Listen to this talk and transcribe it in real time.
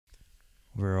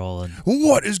We're rolling.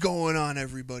 What is going on,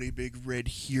 everybody? Big Red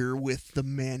here with the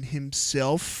man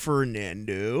himself,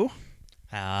 Fernando.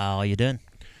 How you doing?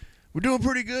 We're doing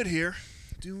pretty good here.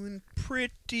 Doing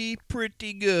pretty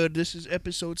good. This is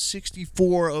episode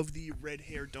 64 of the Red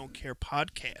Hair Don't Care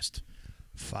podcast.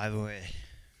 5 away.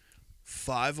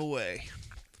 5 away.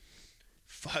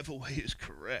 5 away is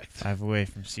correct. 5 away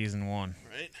from season 1.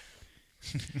 Right?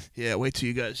 Yeah, wait till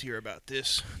you guys hear about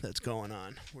this that's going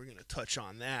on. We're going to touch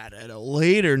on that at a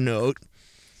later note.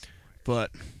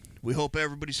 But we hope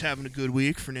everybody's having a good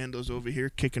week. Fernando's over here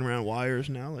kicking around wires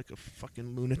now like a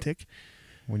fucking lunatic.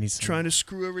 We need some, Trying to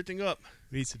screw everything up.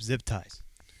 we need some zip ties.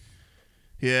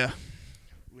 Yeah.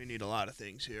 We need a lot of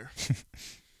things here.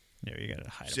 Yeah, you gotta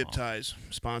hide Zip them ties,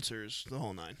 sponsors, the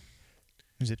whole nine.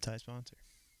 all. Zip tie sponsor.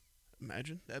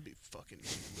 Imagine. That'd be fucking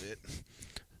lit.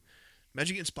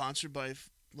 Imagine getting sponsored by,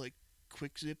 like,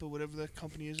 Quick Zip or whatever that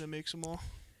company is that makes them all.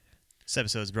 This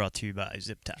episode is brought to you by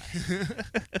Zip Tie.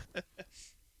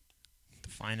 The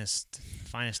finest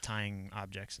tying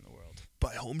objects in the world.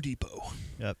 By Home Depot.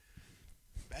 Yep.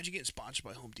 Imagine getting sponsored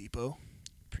by Home Depot.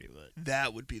 Pretty lit.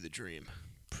 That would be the dream.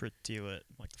 Pretty lit.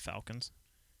 Like the Falcons.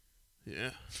 Yeah.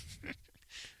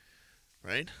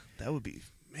 Right? That would be,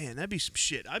 man, that'd be some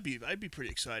shit. I'd be pretty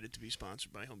excited to be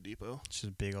sponsored by Home Depot. It's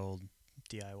just a big old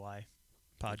DIY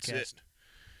That's podcast. it.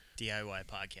 DIY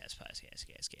podcast.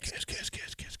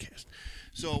 Cast.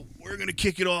 So we're gonna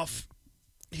kick it off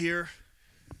here.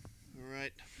 All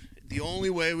right. The only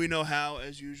way we know how,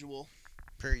 as usual.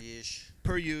 Per usual.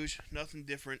 Per usual. Nothing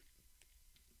different.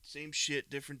 Same shit,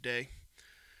 different day.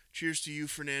 Cheers to you,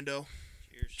 Fernando.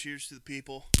 Cheers to the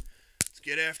people. Let's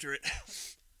get after it.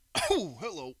 Oh,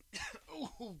 hello.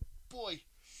 Oh, boy.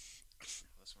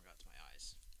 This one got to my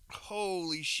eyes.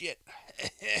 Holy shit.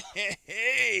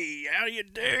 Hey, how you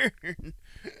doing?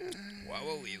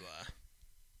 Wawaweewa.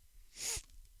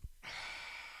 My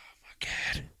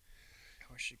God.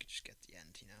 I wish you could just get the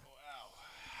end, you know.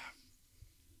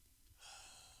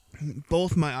 Wow.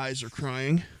 Both my eyes are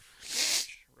crying.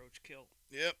 Roach kill.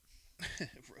 Yep.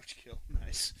 Roachkill.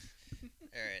 Nice.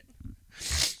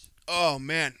 Alright. Oh,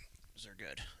 man. Those are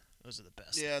good. Those are the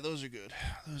best. Yeah, those are good.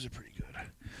 Those are pretty good.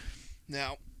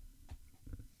 Now,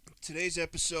 today's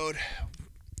episode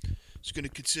is going to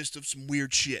consist of some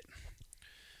weird shit.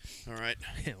 All right.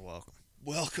 Welcome.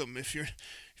 Welcome. If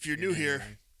you're new here,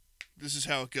 this is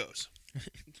how it goes.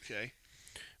 Okay.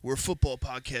 We're a football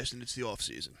podcast and it's the off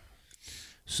season.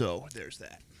 So, there's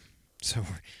that. So,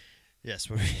 yes,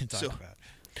 what are we going to talk So- about?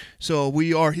 So,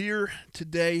 we are here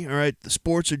today. All right. The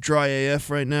sports are dry AF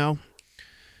right now.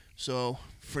 So,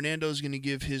 Fernando's going to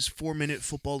give his 4-minute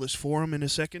football list forum in a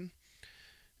second.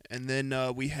 And then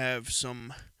we have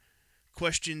some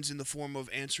questions in the form of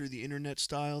answer the internet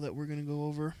style that we're going to go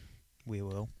over, We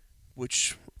will.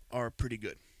 which are pretty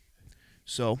good.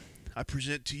 So, I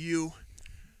present to you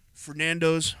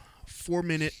Fernando's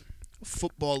 4-minute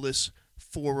football list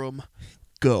forum.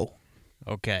 Go.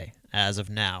 Okay. As of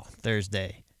now,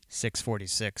 Thursday,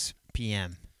 6:46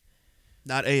 p.m.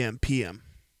 Not AM, PM.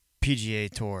 PGA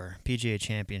Tour, PGA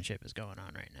Championship is going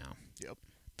on right now. Yep.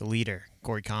 The leader,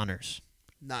 Corey Connors,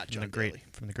 Not from John the great Daly.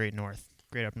 from the great north,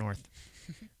 great up north,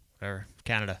 whatever,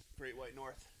 Canada, Great White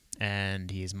North. and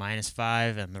he's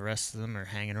 -5, and the rest of them are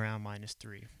hanging around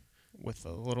 -3, with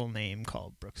a little name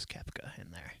called Brooks Koepka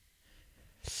in there.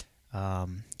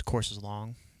 The course is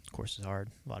long, the course is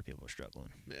hard. A lot of people are struggling.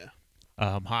 Yeah.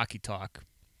 Hockey talk.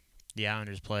 The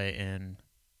Islanders play in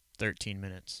 13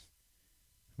 minutes.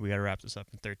 We got to wrap this up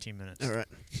in 13 minutes. All right.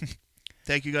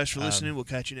 Thank you guys for listening. We'll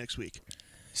catch you next week.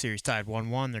 Series tied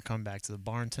 1-1. They're coming back to the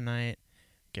barn tonight.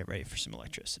 Get ready for some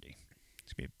electricity.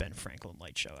 It's going to be a Ben Franklin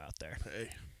light show out there. Hey.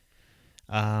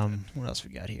 What else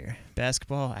we got here?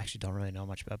 Basketball. I actually don't really know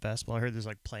much about basketball. I heard there's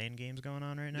like playing games going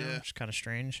on right now, Yeah. which is kind of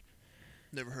strange.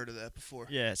 Never heard of that before.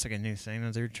 Yeah, it's like a new thing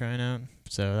that they're trying out.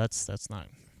 So that's not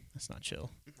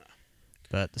chill. No.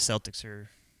 But the Celtics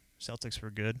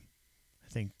were good.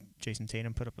 I think Jason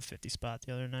Tatum put up a 50 spot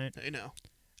the other night. Hey, now.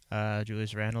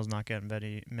 Julius Randle's not getting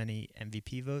many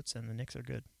MVP votes, and the Knicks are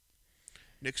good.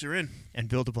 Knicks are in. And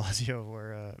Bill de Blasio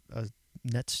wore a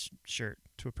Nets shirt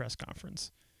to a press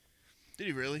conference Did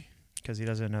he really? because he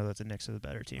doesn't know that the Knicks are the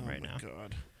better team right now.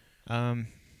 God.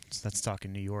 So that's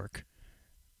talking New York.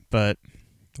 But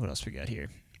what else we got here?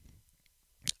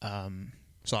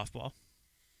 Softball.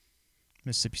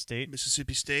 Mississippi State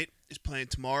Mississippi State is playing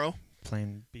tomorrow.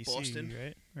 playing BC, Boston.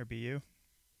 right? Or BU?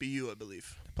 BU, I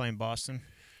believe. Playing Boston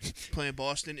Playing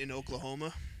Boston in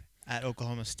Oklahoma. at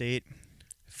Oklahoma State.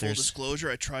 Full There's- disclosure,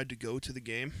 I tried to go to the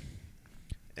game,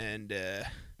 and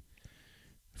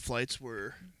flights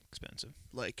were Expensive.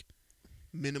 like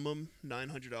minimum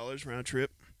 $900 round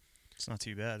trip. It's not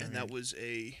too bad. and that was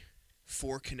a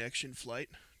 4-connection flight.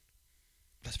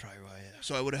 That's probably why. Yeah.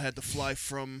 So I would have had to fly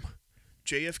from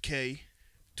JFK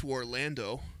to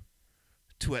Orlando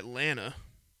to Atlanta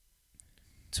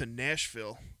to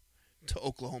Nashville to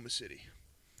Oklahoma City.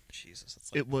 Jesus,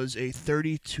 that's like, It was a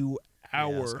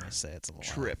 32-hour it's a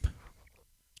trip.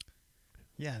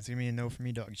 Yeah, it's gonna be a no for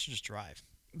me, dog. You should just drive.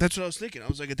 That's what I was thinking. I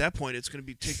was like, at that point, it's going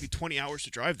to take me 20 hours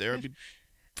to drive there. I'd be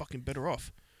fucking better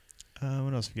off.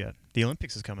 What else we got? The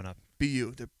Olympics is coming up.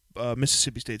 BU. The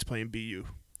Mississippi State's playing BU.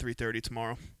 3:30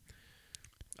 tomorrow.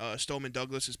 Stoneman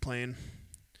Douglas is playing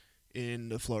in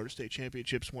the Florida State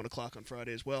Championships, 1 o'clock on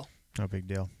Friday as well. No big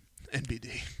deal.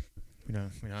 NBD. We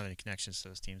don't have any connections to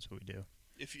those teams, but we do.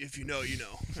 If you know, you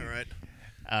know. All right.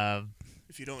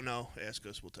 If you don't know, ask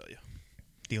us. We'll tell you.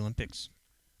 The Olympics.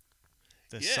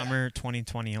 The summer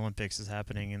 2020 Olympics is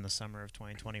happening in the summer of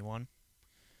 2021.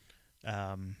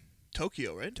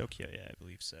 Tokyo, right? Tokyo, yeah, I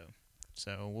believe so.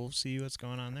 So we'll see what's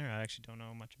going on there. I actually don't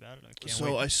know much about it. I can't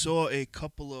So wait. I saw a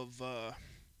couple of. I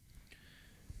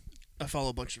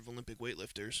follow a bunch of Olympic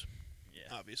weightlifters,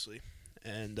 obviously,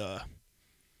 and I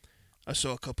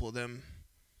saw a couple of them.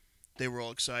 They were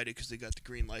all excited because they got the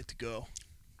green light to go.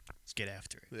 Let's get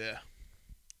after it. Yeah.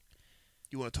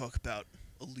 You want to talk about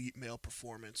elite male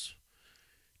performance?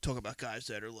 Talk about guys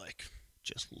that are like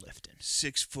Just lifting.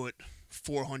 6 foot,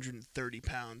 430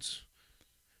 pounds.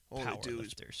 All Power they do is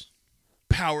lifters.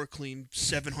 power clean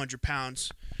 700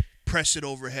 pounds, press it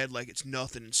overhead like it's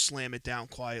nothing, and slam it down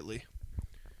quietly.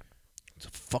 It's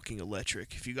fucking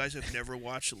electric. If you guys have never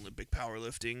watched Olympic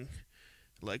powerlifting,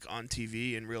 like on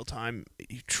TV in real time,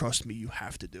 trust me, you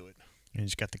have to do it. You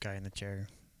just got the guy in the chair.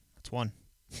 That's one.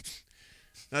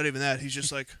 Not even that. He's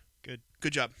just like, good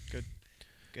job. Good.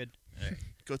 All right.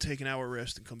 Go take an hour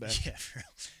rest and come back. Yeah, for real.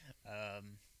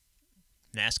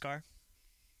 NASCAR. I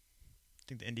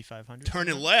think the Indy 500.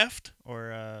 Turning left.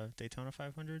 Or Daytona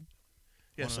 500.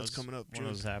 Yes, that's coming up. One of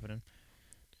those is happening.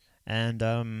 And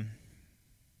that's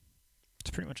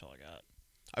pretty much all I got.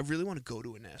 I really want to go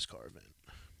to a NASCAR event.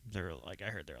 I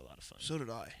heard they're a lot of fun. So did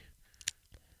I.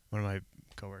 One of my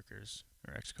coworkers,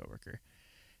 or ex-coworker,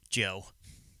 Joe.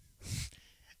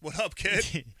 What up,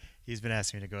 kid? He's been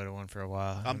asking me to go to one for a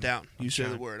while. I'm down. You say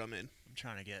the word, I'm in. I'm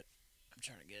trying to get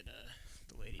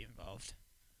the lady involved.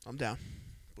 I'm down.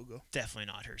 We'll go. Definitely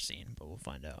not her scene, but we'll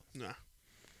find out. Nah.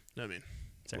 I mean,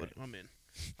 Right. I'm in.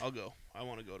 I'll go. I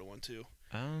want to go to one too.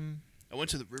 I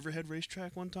went to the Riverhead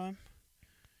racetrack one time.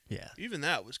 Yeah. Even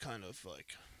that was kind of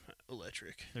like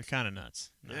electric. They're kind of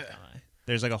nuts. Not Yeah. gonna lie.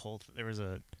 There's like there was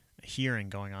a hearing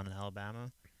going on in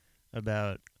Alabama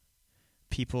about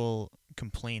people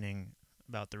complaining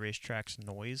about the racetrack's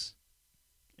noise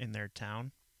in their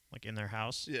town, like in their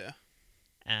house. Yeah.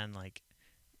 And like,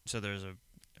 so there's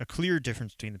a clear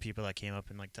difference between the people that came up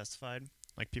and like testified.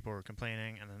 Like people were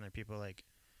complaining, and then there are people like,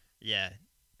 yeah,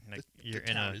 like The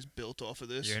town is built off of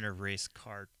this. You're in a race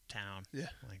car town. Yeah.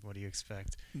 Like, what do you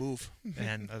expect? Move.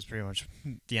 And that was pretty much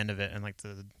the end of it. And like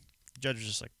the judge was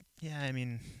just like, yeah, I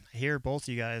mean, I hear both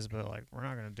you guys, but like, we're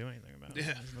not gonna do anything about it.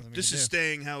 Yeah. There's nothing we This can is do.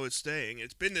 staying how it's staying.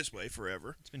 It's been this way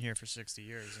forever. It's been here for 60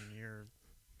 years, and you're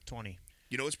 20.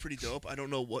 You know what's pretty dope? I don't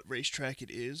know what racetrack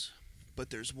it is, but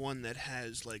there's one that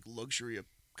has like luxury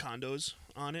condos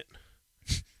on it,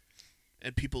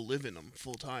 and people live in them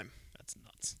full time. That's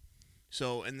nuts.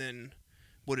 So, and then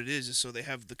what it is so they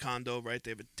have the condo, right?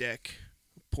 They have a deck,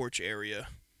 porch area,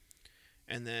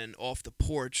 and then off the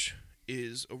porch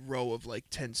is a row of like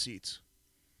 10 seats.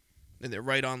 And they're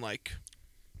right on like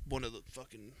one of the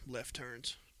fucking left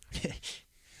turns. I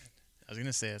was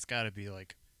gonna say it's got to be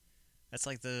like, that's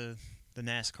like the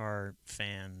NASCAR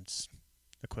fans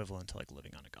equivalent to like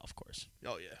living on a golf course,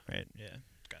 Oh yeah. right? Yeah,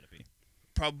 it's got to be.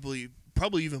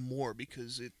 Probably even more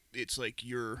because it's like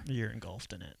you're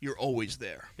engulfed in it. You're always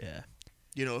there. Yeah.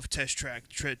 You know, if test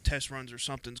runs or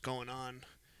something's going on.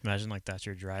 Imagine like that's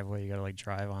your driveway. You gotta like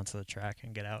drive onto the track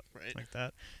and get out Right. like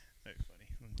that. Very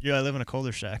funny. Yeah, I live in a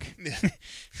colder shack.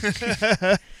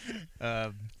 Yeah.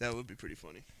 That would be pretty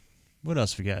funny. What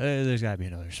else we got? There's gotta be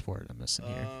another sport I'm missing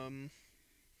here.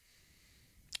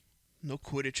 No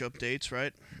Quidditch updates,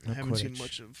 right? No I haven't seen Quidditch.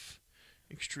 much of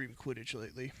extreme Quidditch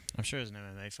lately. I'm sure there's an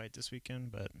MMA fight this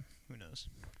weekend, but who knows?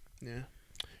 Yeah.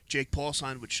 Jake Paul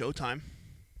signed with Showtime.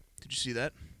 Did you see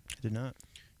that? I did not.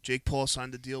 Jake Paul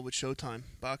signed a deal with Showtime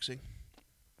Boxing.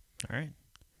 All right.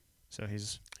 So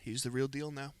he's the real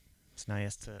deal now. now he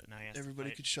has to Everybody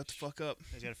fight. could shut the fuck up.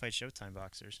 He's got to fight Showtime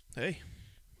boxers. Hey.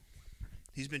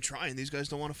 He's been trying. These guys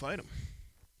don't want to fight him.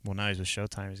 Well, now he's with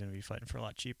Showtime. He's gonna be fighting for a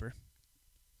lot cheaper.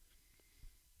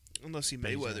 Unless he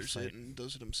Bet he's gonna Mayweathers fight. it and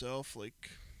does it himself. Like,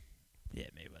 Yeah,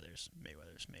 Mayweather's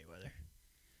Mayweather.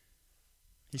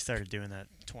 He started doing that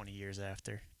 20 years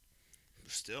after.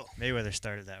 Still. Mayweather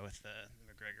started that with the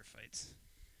McGregor fights.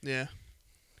 Yeah.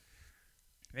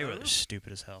 Mayweather's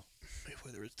stupid as hell.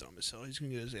 Mayweather is dumb as hell. He's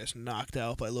going to get his ass knocked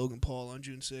out by Logan Paul on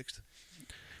June 6th.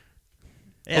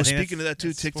 Yeah, Speaking of that, too,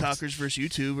 that's sports. TikTokers versus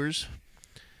YouTubers.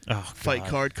 Oh, Fight God.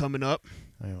 card coming up.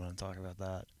 I don't want to talk about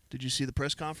that. Did you see the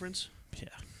press conference? Yeah.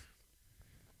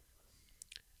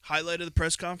 Highlight of the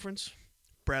press conference?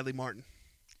 Bradley Martin.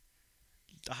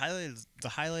 The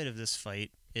highlight of this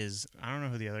fight is, I don't know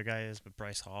who the other guy is, but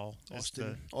Bryce Hall.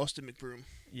 Austin McBroom.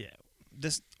 Yeah.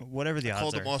 Whatever the I odds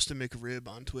called are. him Austin McRib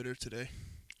on Twitter today.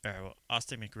 All right, well,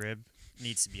 Austin McRib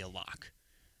needs to be a lock.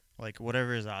 Like,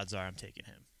 whatever his odds are, I'm taking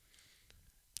him.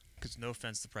 Because no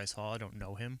offense to Bryce Hall, I don't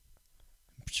know him.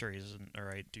 I'm sure he's an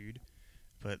alright dude.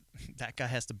 But that guy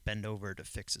has to bend over to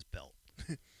fix his belt.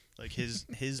 Like,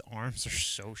 his arms are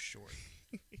so short.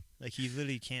 Like, he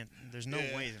literally can't. There's no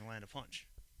way he's going to land a punch.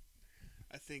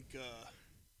 I think,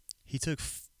 He took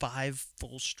 5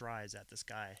 full strides at this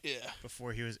guy yeah,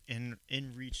 before he was in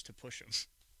reach to push him.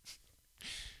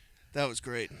 that was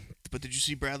great. But did you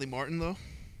see Bradley Martin, though?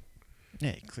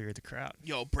 Yeah, he cleared the crowd.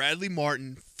 Yo, Bradley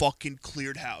Martin fucking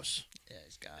cleared house. Yeah,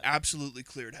 he's got it. Absolutely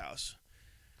cleared house.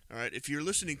 All right, if you're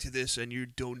listening to this and you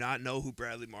do not know who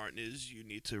Bradley Martin is, you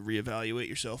need to reevaluate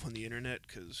yourself on the internet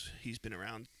because he's been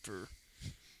around for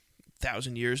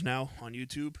 1,000 years now on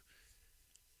YouTube.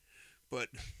 But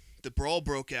the brawl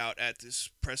broke out at this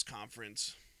press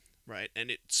conference, right?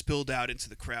 And it spilled out into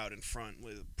the crowd in front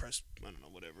with press, I don't know,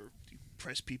 whatever.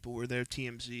 Press people were there,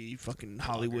 TMZ, fucking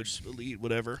Hollywood elite,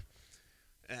 whatever.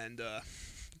 And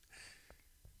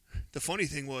the funny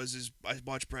thing is I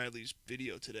watched Bradley's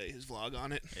video today, his vlog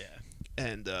on it. Yeah.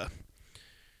 And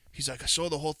he's like, I saw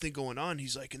the whole thing going on.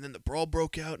 He's like, and then the brawl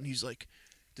broke out, and he's like,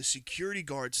 the security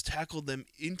guards tackled them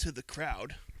into the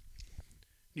crowd.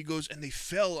 He goes, and they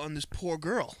fell on this poor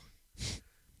girl.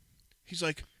 He's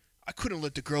like, I couldn't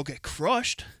let the girl get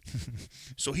crushed.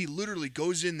 So he literally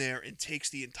goes in there and takes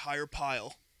the entire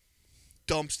pile,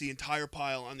 dumps the entire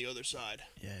pile on the other side.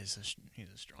 Yeah, he's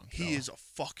a strong fella. He is a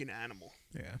fucking animal.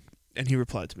 Yeah. And he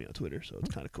replied to me on Twitter, so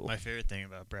it's kind of cool. My favorite thing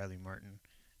about Bradley Martin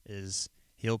is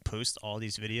he'll post all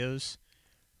these videos,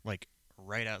 like,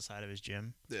 right outside of his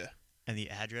gym, Yeah. and the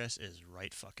address is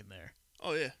right fucking there.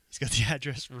 Oh, yeah. He's got the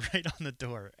address right on the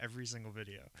door every single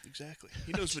video. Exactly.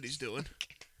 He knows what he's doing.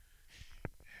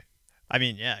 I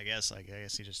mean, yeah, I guess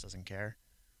he just doesn't care.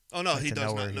 Oh, no, Like, he to does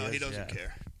know where not. he No, he is, doesn't yeah.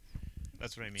 care.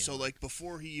 That's what I mean. So, like,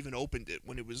 before he even opened it,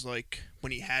 when it was, like,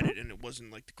 when he had it and it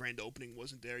wasn't, like, the grand opening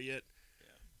wasn't there yet,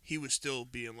 he was still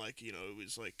being, like, you know, it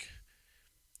was, like,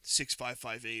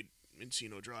 6558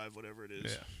 Encino Drive, whatever it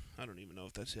is. Yeah. I don't even know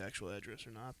if that's the actual address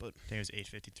or not, but I think it was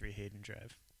 853 Hayden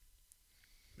Drive.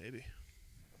 maybe.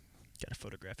 Got a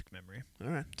photographic memory. All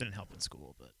right. Didn't help in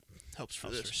school, but Helps for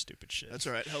helps this. for stupid shit. That's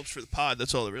all right. Helps for the pod.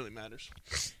 That's all that really matters.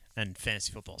 And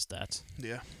fantasy football stats.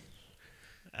 Yeah.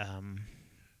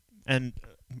 And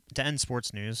to end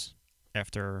sports news,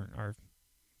 after our,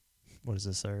 what is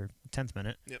this, our 10th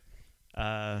minute?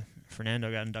 Yep.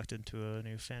 Fernando got inducted into a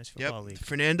new fantasy football league.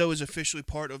 Fernando is officially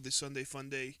part of the Sunday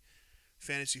Funday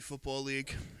Fantasy Football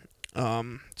League.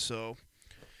 So,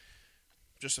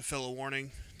 just a fellow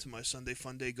warning to my Sunday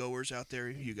Funday goers out there: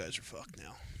 you guys are fucked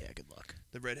now. Yeah, good luck.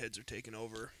 The redheads are taking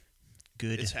over.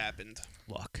 Good It's happened.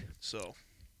 luck. So,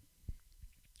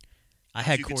 I as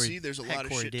had you Corey. can see, there's a lot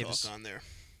of Corey shit Davis. talk on there.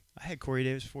 I had Corey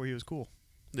Davis before he was cool.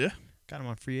 Yeah. Got him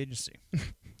on free agency.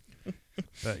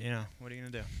 But you know, what are you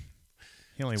gonna do?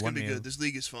 He only It's won gonna be me. good. This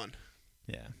league is fun.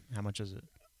 Yeah. How much is it?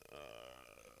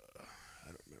 I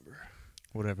don't remember.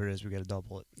 Whatever it is, we got to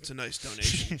double it. It's a nice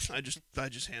donation. I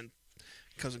just hand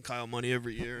cousin Kyle money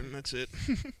every year, and that's it.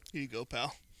 Here you go,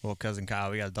 pal. Well, cousin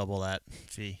Kyle, we got to double that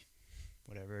fee.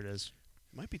 Whatever it is.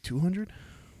 Might be 200.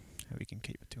 We can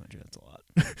keep it 200. That's a lot.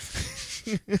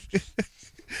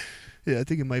 Yeah, I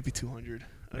think it might be 200.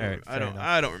 All right, fair enough.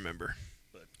 I don't remember.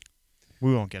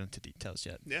 We won't get into details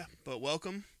yet. Yeah, but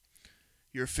welcome.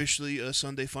 You're officially a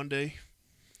Sunday Funday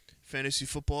fantasy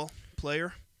football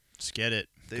player. Let's get it.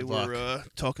 They Good were luck.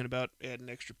 talking about adding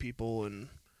extra people, and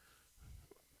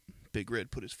Big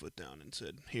Red put his foot down and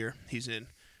said, "Here, he's in."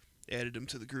 Added him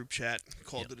to the group chat.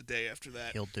 Called Yep. it a day after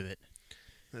that. He'll do it.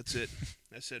 That's it.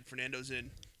 I said, Fernando's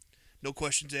in. No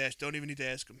questions asked. Don't even need to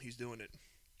ask him. He's doing it.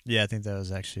 Yeah, I think that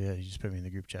was actually it. He just put me in the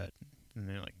group chat. And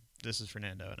they're like, this is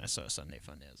Fernando. And I saw Sunday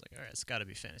Funday. I was like, all right, it's got to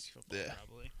be fantasy football Yeah.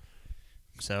 probably.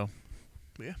 So,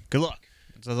 Yeah. good luck.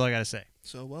 That's all I got to say.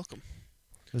 So welcome.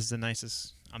 This is the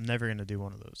nicest. I'm never going to do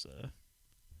one of those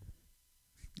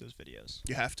videos.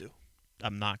 You have to.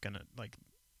 I'm not going to, like,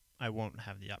 I won't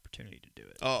have the opportunity to do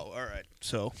it. Oh, all right.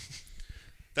 So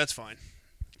that's fine.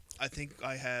 I think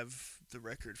I have the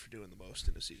record for doing the most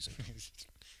in a season,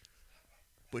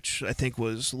 which I think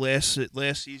was last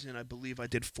season. I believe I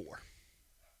did 4.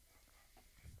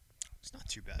 It's not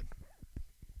too bad.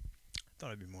 I thought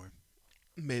it'd be more.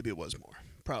 Maybe it was more.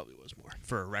 Probably was more.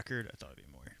 For a record, I thought it'd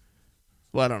be more.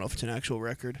 Well, I don't know if it's an actual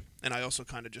record. And I also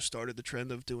kind of just started the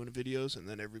trend of doing videos, and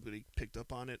then everybody picked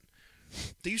up on it.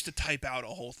 They used to type out a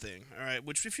whole thing, all right?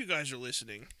 Which, if you guys are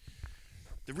listening,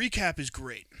 the recap is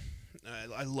great.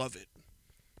 I love it.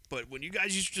 But when you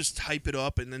guys used to just type it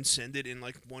up and then send it in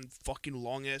like one fucking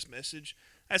long-ass message,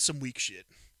 that's some weak shit.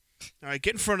 All right,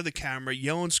 get in front of the camera,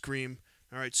 yell and scream.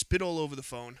 All right, spit all over the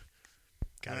phone.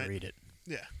 Gotta read it.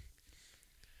 Yeah.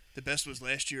 The best was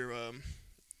last year,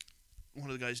 one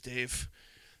of the guys, Dave,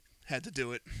 had to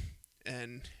do it,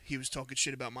 and he was talking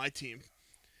shit about my team.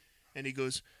 And he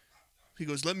goes,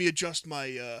 let me adjust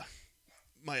my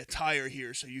my attire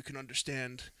here so you can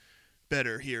understand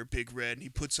better here, Big Red. And he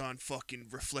puts on fucking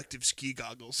reflective ski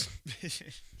goggles.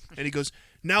 And he goes,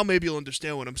 now maybe you'll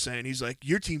understand what I'm saying. He's like,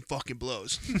 your team fucking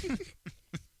blows.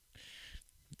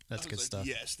 That's good like, stuff.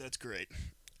 Yes, that's great.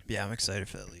 Yeah, I'm excited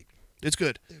for that league. It's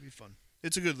good. It'll be fun.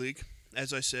 It's a good league.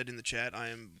 As I said in the chat, I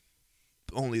am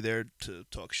only there to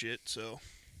talk shit, so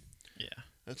Yeah.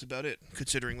 that's about it.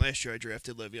 Considering last year I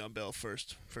drafted Le'Veon Bell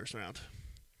first round.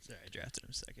 Sorry, I drafted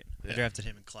him second. Yeah. I drafted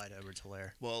him and Clyde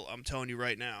Edwards-Helaire. Well, I'm telling you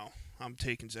right now, I'm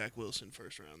taking Zach Wilson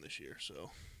first round this year,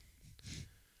 so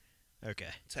Okay.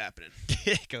 it's happening.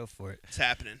 Go for it. It's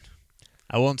happening.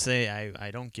 I won't say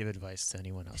I don't give advice to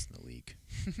anyone else in the league,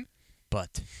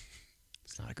 but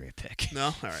it's not a great pick. No?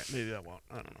 All right. Maybe I won't.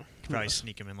 I don't know. Probably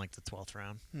sneak him in like the 12th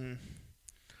round.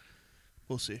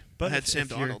 We'll see. But I had if Sam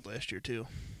you're- Darnold last year, too.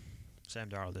 Sam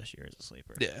Darnold this year is a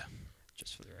sleeper. Yeah.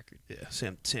 Just for the record. Yeah.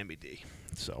 Sammy D.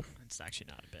 So. It's actually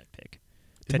not a bad pick.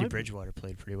 It Teddy might be. Bridgewater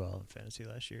played pretty well in fantasy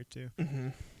last year, too. Mm-hmm.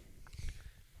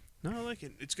 No, I like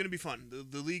it. It's going to be fun.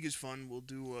 The league is fun. We'll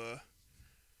do,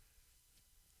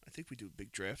 I think we do a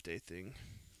big draft day thing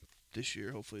this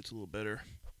year. Hopefully it's a little better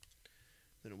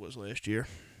than it was last year.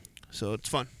 So it's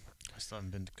fun. I still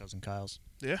haven't been to Cousin Kyle's.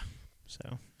 Yeah.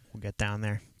 So we'll get down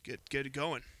there. Get it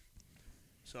going.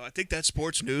 So I think that's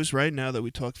sports news right now that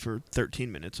we talked for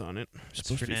 13 minutes on it. It's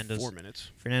supposed to be Fernando's. 4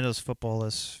 minutes. Fernando's football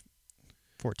is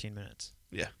 14 minutes.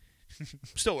 Yeah.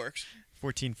 Still works.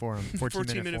 14 for him.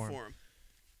 14-minute forum. form.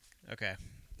 Okay.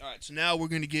 All right, so now we're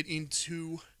going to get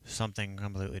into, Something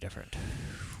completely different.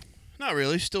 not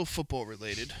really, still football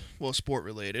related. Well, sport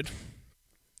related.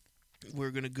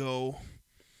 We're going to go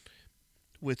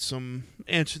with some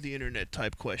answer the internet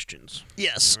type questions.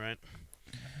 Yes. All right.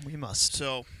 We must.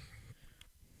 So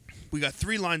we got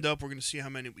 3 lined up. We're going to see how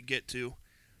many we get to.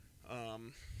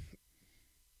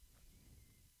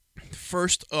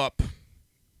 First up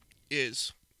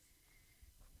is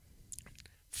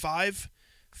 5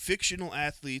 fictional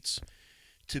athletes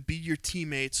to be your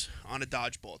teammates on a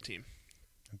dodgeball team.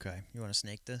 Okay. You want to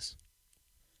snake this?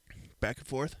 Back and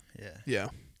forth? Yeah. Yeah.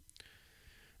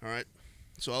 All right.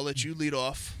 So I'll let you lead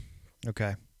off.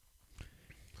 Okay.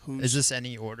 Who's, Is this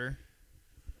any order?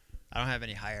 I don't have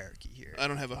any hierarchy here. I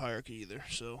don't have a hierarchy either,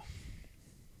 so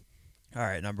All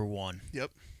right, number 1.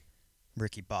 Yep.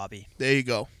 Ricky Bobby. there you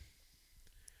go.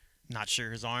 Not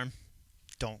sure his arm.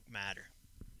 Don't matter.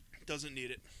 Doesn't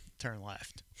need it. Turn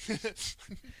left.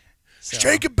 So,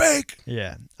 Shake and bake.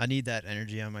 Yeah, I need that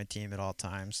energy on my team at all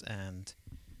times, and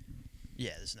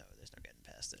yeah, there's no getting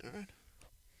past it. All right.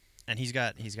 And he's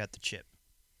got the chip.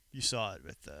 You saw it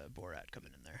with Borat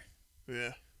coming in there.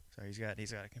 Yeah. So he's got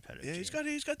a competitive. Yeah, gene.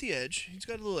 he's got the edge. He's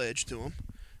got a little edge to him.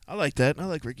 I like that. I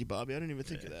like Ricky Bobby. I didn't even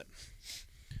think of that.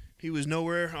 He was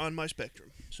nowhere on my spectrum.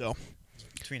 So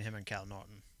Between him and Cal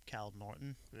Norton.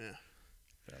 yeah,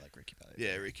 But I like Ricky Bobby.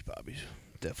 yeah, Ricky Bobby's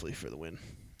definitely for the win.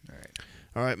 All right.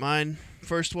 All right, mine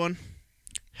first one.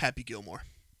 Happy Gilmore.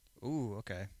 Ooh,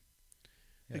 okay.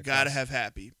 You gotta have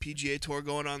Happy. PGA Tour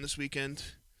going on this weekend.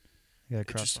 You gotta it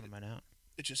cross just- one of mine out.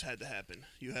 It just had to happen.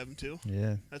 You have him too.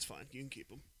 Yeah. That's fine. You can keep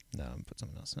him. No, I'm gonna put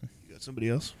someone else in. You got somebody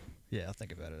else. Yeah, I'll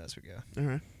think about it as we go. All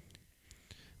right.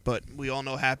 But we all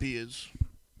know Happy is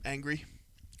angry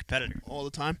Competitor. all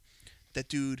the time. That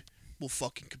dude will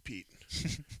fucking compete.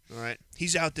 All right.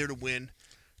 He's out there to win.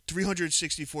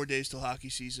 364 days till hockey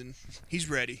season. He's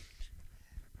ready.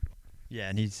 Yeah,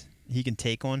 and he can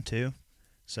take one too,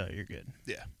 so you're good.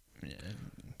 Yeah. Yeah,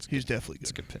 it's He's good. definitely It's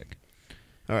a good. good pick.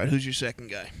 All right. Who's your second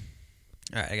guy?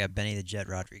 All right, I got Benny the Jet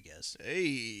Rodriguez.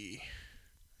 Hey.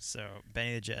 So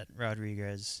Benny the Jet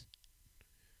Rodriguez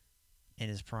in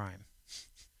his prime.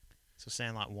 So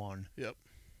Sandlot 1. Yep.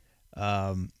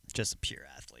 Just a pure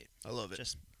athlete, I love it.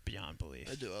 just beyond belief.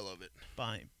 I do. I love it.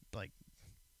 Like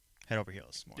head over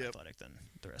heels, more Yep. athletic than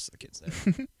the rest of the kids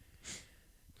there.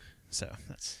 So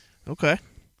that's Okay.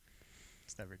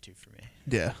 it's never two for me.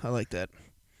 Yeah, I like that.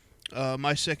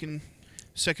 My second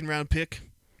round pick,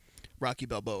 Rocky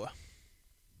Balboa.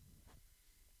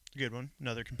 Good one.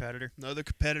 Another competitor. Another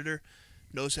competitor,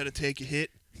 knows how to take a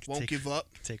hit, won't give up.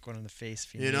 Take one in the face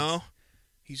if he You needs. know,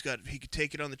 he could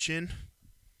take it on the chin.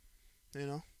 You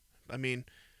know, I mean,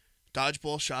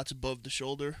 dodgeball shots above the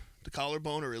shoulder, the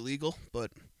collarbone are illegal,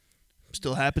 but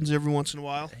still happens every once in a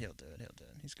while. He'll do it.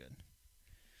 He's good.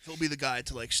 He'll be the guy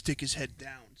to like stick his head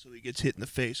down so he gets hit in the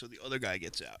face, so the other guy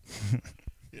gets out.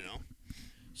 You know,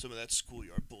 some of that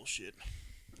schoolyard bullshit.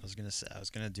 I was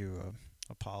gonna do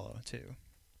Apollo too.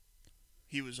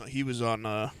 He was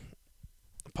on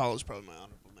Apollo's probably my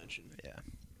honorable mention. Yeah.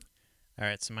 All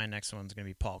right. So my next one's gonna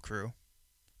be Paul Crew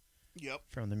Yep,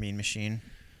 from the Mean Machine.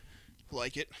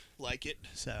 like it.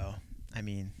 So I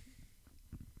mean,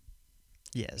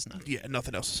 yeah, it's not. Yeah,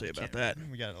 nothing else to say about that.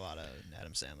 We got a lot of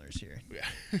Adam Sandlers here. Yeah.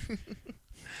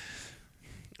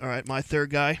 All right, my third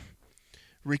guy,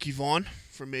 Ricky Vaughn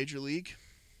from Major League.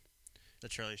 The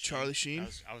Charlie Sheen.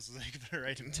 I was like gonna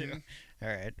write him too. Mhm. All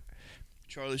right.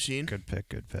 Charlie Sheen. Good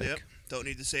pick. Yep. Don't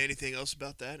need to say anything else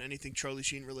about that. Anything Charlie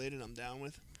Sheen related, I'm down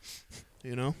with.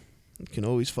 You know, you can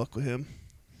always fuck with him.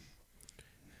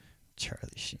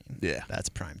 Charlie Sheen. Yeah. That's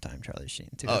primetime Charlie Sheen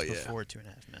too. Oh, That's yeah. before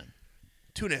 2.5 Men.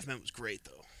 2.5 Men was great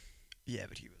though. Yeah,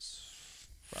 but he was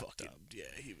fucked up. Yeah,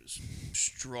 he was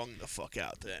strung the fuck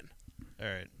out then. All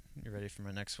right. You ready for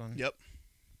my next one? Yep.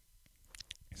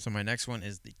 So my next one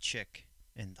is the chick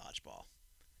in Dodgeball.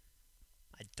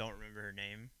 I don't remember her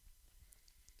name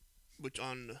Which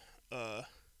on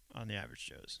the average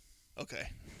shows. okay,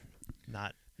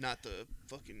 Not not the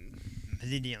fucking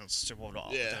Millennial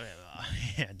Superball. Yeah.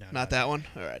 Yeah, no, not that one.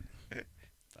 All right.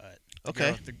 But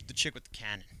Okay. the chick with the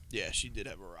cannon. Yeah, she did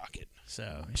have a rocket.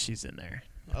 So she's in there.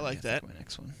 I like that. My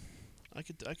next one. I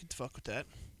could fuck with that.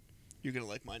 You're gonna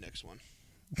like my next one.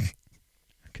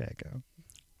 Okay, go.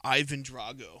 Ivan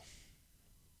Drago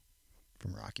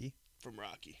From Rocky. from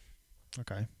Rocky.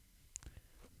 Okay.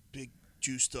 Big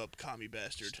juiced up commie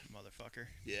bastard. Just a motherfucker.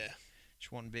 Yeah.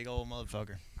 Just one big old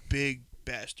motherfucker. Big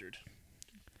bastard.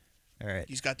 All right.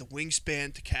 He's got the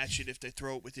wingspan to catch it. If they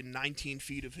throw it within 19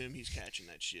 feet of him, he's catching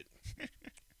that shit.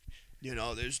 You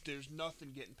know, there's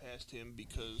nothing getting past him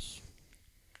because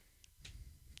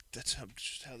that's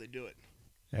just how they do it.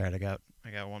 All right, I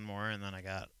got one more, and then I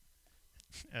got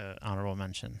honorable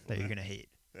mention that you're Okay. gonna hate.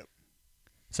 Yep.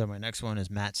 So my next one is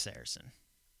Matt Saracen.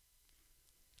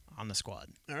 On the squad,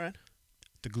 All right.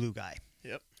 the glue guy.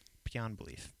 Yep. Beyond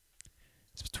belief.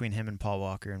 It's between him and Paul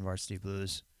Walker in Varsity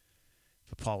Blues.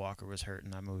 But Paul Walker was hurt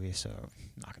in that movie, so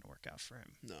not gonna work out for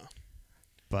him. No.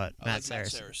 But I Matt like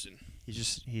Saracen, Matt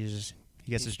Saracen. he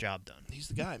gets his job done. He's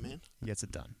the guy, man. He gets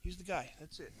it done. He's the guy.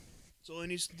 That's it. That's all he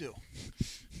needs to do.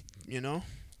 You know,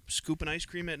 scooping ice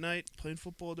cream at night, playing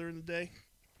football during the day.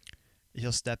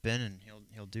 He'll step in and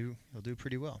he'll do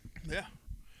pretty well. Yeah.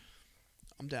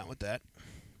 I'm down with that.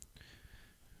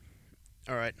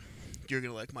 All right. You're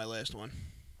going to like my last one.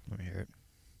 Let me hear it.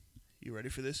 You ready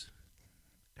for this?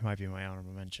 It might be my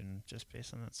honorable mention just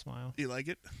based on that smile. You like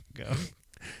it? Go.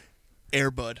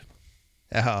 Airbud.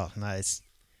 Oh, nice.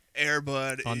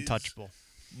 Airbud is Untouchable.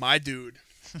 my dude.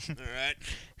 All right?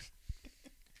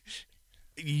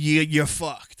 You're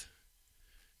fucked.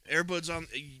 Airbud's on.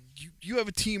 You have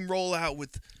a team roll out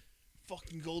with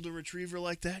fucking golden retriever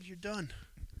like that, you're done.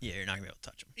 Yeah, you're not gonna be able to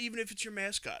touch him. Even if it's your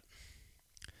mascot.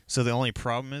 So the only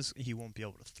problem is he won't be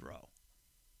able to throw.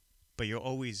 But you'll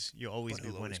always But be he'll always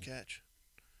winning. catch.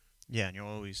 Yeah, and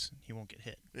he won't get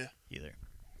hit. Yeah. Either.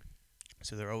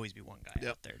 So there'll always be one guy Yep.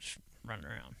 out there just running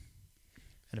around.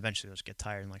 And eventually they'll just get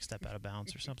tired and like step out of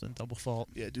bounds or something. Double fault.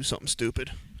 Yeah, do something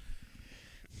stupid.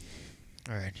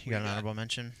 All right, you What got you an got? honorable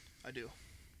mention? I do.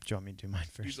 Do you want me to do mine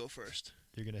You first? go first.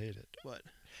 You're gonna hate it. What?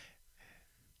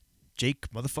 Jake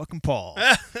motherfucking Paul.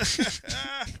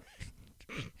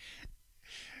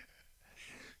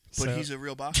 But So- he's a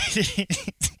real boxer,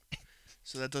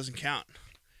 so that doesn't count.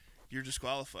 You're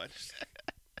disqualified.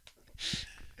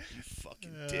 You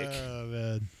fucking dick. Oh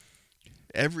man.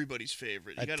 Everybody's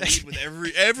favorite. You I- gotta lead with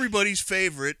everybody's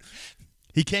favorite.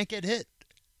 He can't get hit.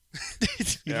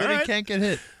 He All really right. can't get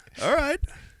hit. All right.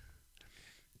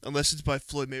 Unless it's by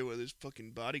Floyd Mayweather's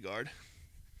fucking bodyguard.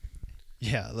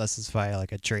 Yeah, unless it's by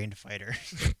like a trained fighter.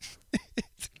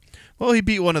 Well, he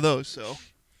beat one of those, so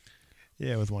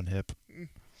Yeah, with one hip.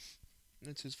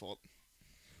 that's his fault.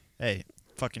 Hey,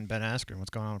 fucking Ben Askren, what's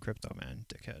going on with crypto, man?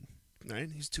 Dickhead. Right?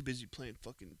 He's too busy playing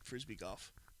fucking frisbee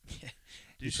golf. Yeah.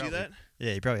 Did you see that?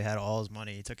 Yeah, he probably had all his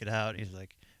money. He took it out. He's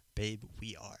like, babe,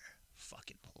 we are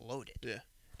fucking loaded. Yeah.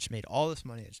 Just made all this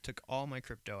money. I just took all my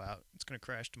crypto out. It's gonna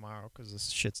crash tomorrow because this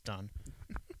shit's done.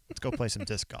 Let's go play some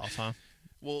disc golf, huh?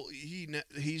 Well,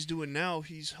 he's doing now.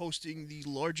 He's hosting the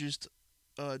largest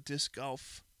disc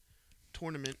golf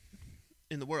tournament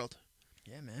in the world.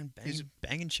 Yeah, man.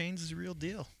 Banging chains is a real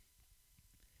deal.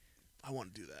 I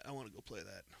want to do that. I want to go play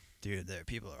that. Dude,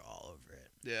 people are all over it.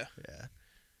 Yeah.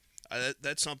 Yeah.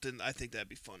 That's something I think that'd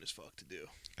be fun as fuck to do.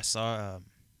 I saw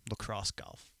lacrosse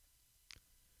golf.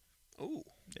 Oh.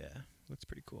 Yeah, looks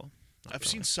pretty cool. I've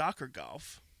seen soccer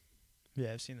golf.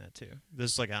 Yeah, I've seen that too.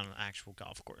 This is like on an actual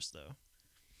golf course, though.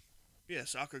 Yeah,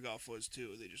 soccer golf was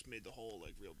too. They just made the hole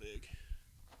like real big.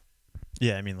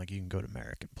 Yeah, I mean, like you can go to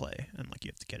Merrick and play, and like you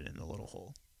have to get it in the little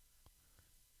hole.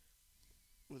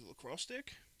 With a lacrosse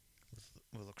stick?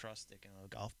 With a lacrosse stick and a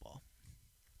golf ball.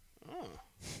 Oh.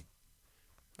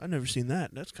 I've never seen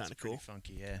that. That's kind of cool.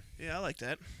 Funky, yeah. Yeah, I like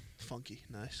that. Funky.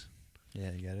 Nice.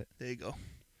 Yeah, you got it. There you go.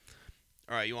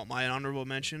 All right, you want my honorable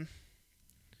mention?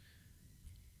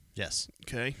 Yes.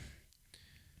 Okay.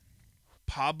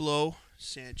 Pablo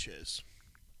Sanchez.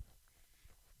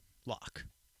 Lock.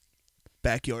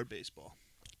 Backyard baseball.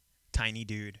 Tiny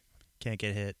dude. Can't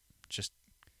get hit. Just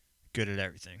good at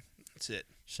everything. That's it.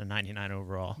 Just a 99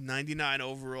 overall. 99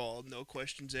 overall. No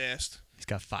questions asked. He's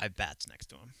got 5 bats next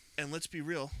to him. And let's be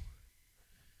real.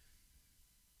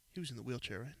 He was in the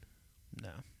wheelchair, right?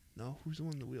 No. No? Who's the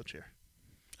one in the wheelchair?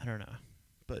 I don't know.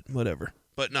 But whatever.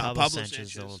 But no, Pablo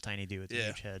Sanchez is a little tiny dude with a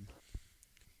huge head.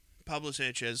 Pablo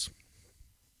Sanchez,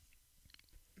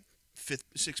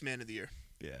 6th man of the year.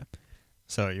 Yeah.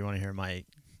 So you want to hear my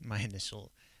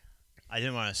initial? I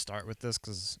didn't want to start with this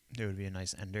because it would be a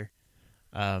nice ender.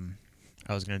 I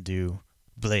was gonna do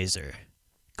Blazer,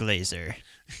 Glazer,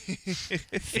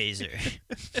 Phaser,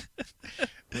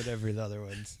 whatever the other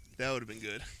ones. That would have been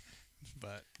good.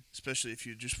 But especially if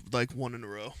you just like one in a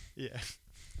row. Yeah.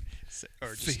 Or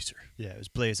Phaser. Yeah, it was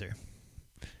Blazer.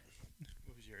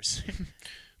 What was yours?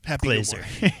 Happy Glazer.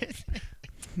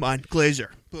 Mine, Glazer.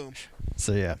 Boom.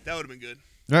 So yeah. That would have been good.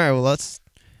 All right. Well,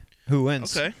 who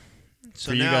wins? Okay.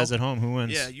 So for you guys at home, who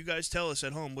wins? Yeah, you guys tell us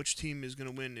at home which team is going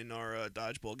to win in our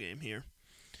dodgeball game here.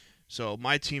 So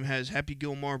my team has Happy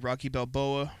Gilmore, Rocky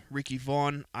Balboa, Ricky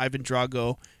Vaughn, Ivan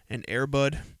Drago, and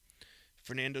Airbud.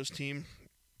 Fernando's team.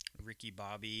 Ricky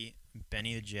Bobby,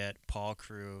 Benny the Jet, Paul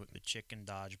Crew, the Chicken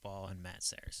Dodgeball, and Matt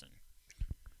Saracen.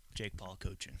 Jake Paul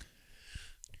coaching.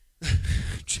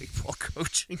 Jake Paul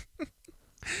coaching.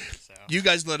 So. You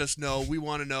guys let us know. We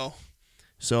want to know.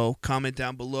 So comment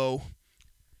down below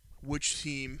which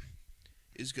team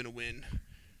is going to win.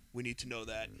 We need to know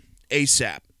that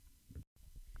ASAP.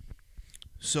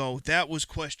 So that was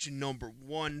question number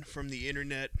 1 from the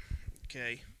internet.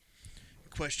 Okay.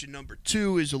 Question number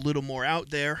 2 is a little more out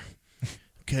there.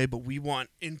 Okay, but we want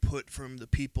input from the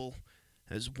people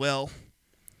as well.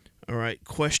 All right,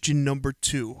 question number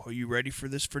 2. Are you ready for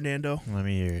this, Fernando? Let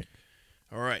me hear it.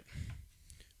 All right.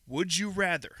 Would you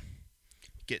rather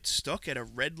get stuck at a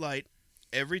red light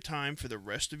every time for the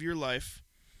rest of your life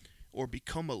or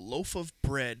become a loaf of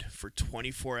bread for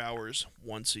 24 hours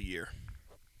once a year?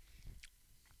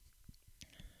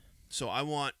 So I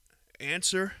want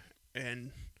answer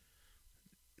and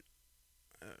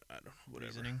I don't know,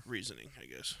 whatever. Reasoning, I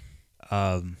guess.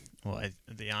 Well,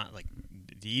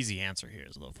 the easy answer here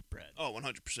is loaf of bread. Oh,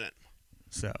 100%.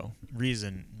 So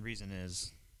reason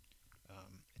is,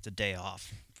 it's a day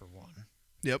off for one.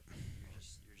 Yep.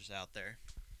 You're just out there.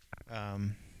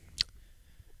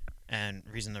 And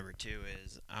reason number 2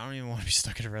 is I don't even want to be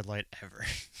stuck at a red light ever.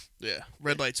 Yeah,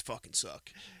 red lights fucking suck.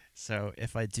 So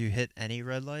if I do hit any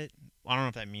red light, I don't know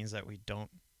if that means that we don't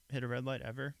hit a red light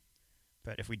ever.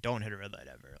 But if we don't hit a red light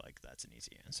ever, like, that's an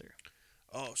easy answer.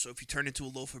 Oh, so if you turn into a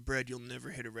loaf of bread, you'll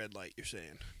never hit a red light, you're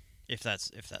saying? If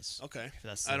that's okay. If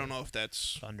that's I don't know if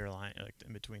that's the underline, like,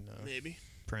 in between the maybe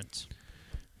prints.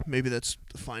 Maybe that's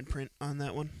the fine print on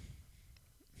that one.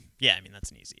 Yeah, I mean that's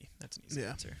an easy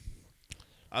answer.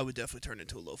 I would definitely turn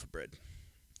into a loaf of bread.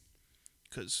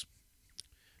 Because,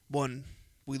 one,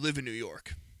 we live in New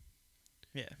York.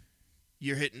 Yeah.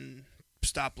 You're hitting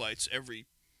stoplights every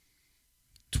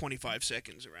 25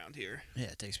 seconds around here. Yeah,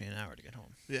 it takes me an hour to get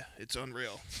home. Yeah, it's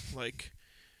unreal. Like,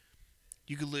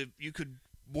 you could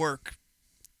work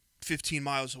 15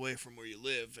 miles away from where you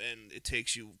live, and it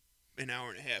takes you an hour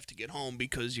and a half to get home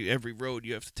because every road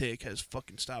you have to take has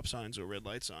fucking stop signs or red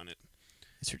lights on it.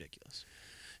 It's ridiculous.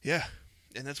 Yeah,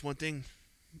 and that's one thing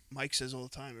Mike says all the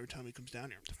time every time he comes down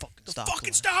here. The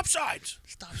Stop signs!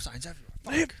 Stop signs everywhere.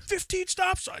 They have 15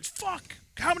 stop signs. Fuck!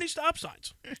 How many stop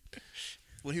signs?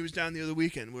 When he was down the other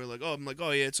weekend, we were like,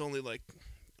 oh yeah, it's only like,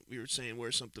 we were saying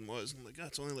where something was. I'm like, oh,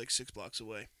 it's only like 6 blocks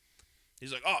away.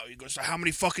 He's like, oh, he goes, so how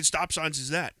many fucking stop signs is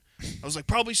that? I was like,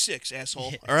 probably 6, asshole.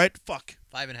 Yeah. All right, fuck.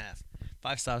 5.5.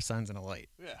 5 stop signs and a light.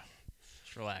 Yeah.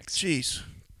 Just relax. Jeez.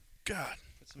 God.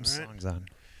 Put some All right. songs on.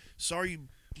 Sorry you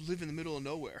live in the middle of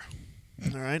nowhere.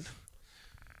 All right?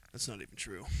 That's not even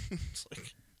true. It's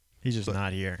like, He's just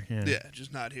not here. yeah,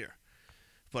 just not here.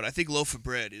 But I think loaf of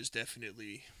bread is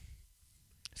definitely,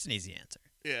 It's an easy answer.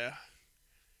 yeah.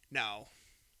 Now,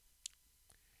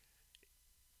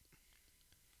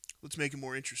 let's make it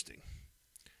more interesting.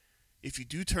 If you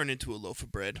do turn into a loaf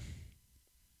of bread,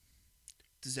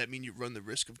 does that mean you run the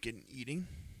risk of getting eating?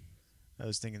 I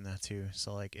was thinking that too.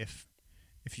 So like if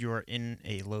you are in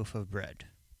a loaf of bread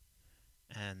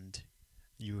and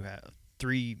you have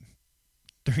three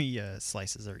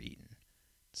slices are eaten,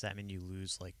 does that mean you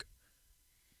lose like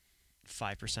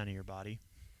 5% of your body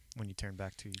when you turn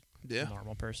back to Yeah. a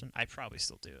normal person? I'd probably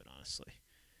still do it, honestly.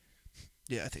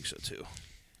 Yeah, I think so too.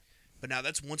 But now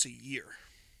that's once a year.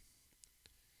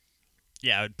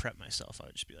 Yeah, I would prep myself. I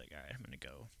would just be like, all right, I'm gonna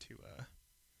go to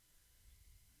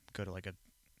like a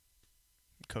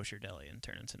kosher deli and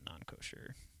turn into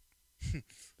non-kosher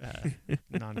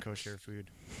food.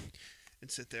 And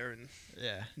sit there and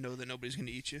Yeah. know that nobody's going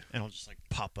to eat you. And I'll just like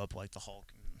pop up like the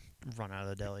Hulk and run out of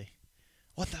the deli.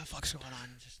 What the fuck's going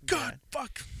on? God,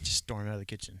 fuck. Just storm out of the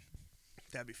kitchen.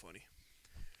 That'd be funny.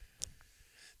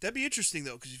 That'd be interesting,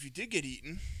 though, because if you did get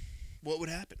eaten, what would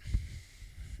happen?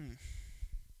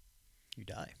 You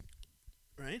die.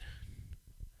 Right?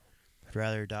 I'd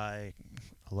rather die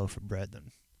a loaf of bread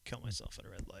than kill myself at a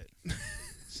red light.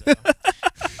 So,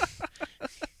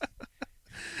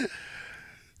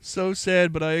 So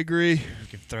sad, but I agree. you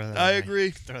can throw that. I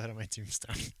agree. Throw that on my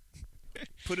tombstone.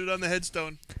 Put it on the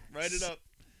headstone. Write it up.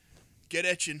 Get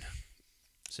etching.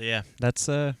 So yeah, that's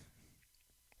just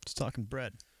talking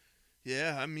bread.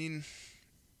 Yeah, I mean,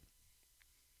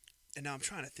 and now I'm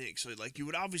trying to think. So, like, you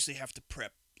would obviously have to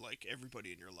prep, like,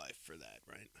 everybody in your life for that,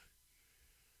 right?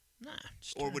 Nah.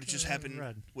 Just Or turn would it into just happen?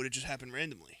 red. Would it just happen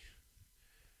randomly?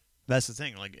 That's the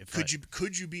thing. Like, if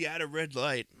Could you be at a red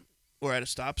light or at a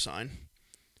stop sign,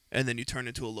 and then you turn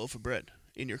into a loaf of bread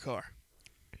in your car?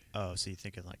 Oh, so you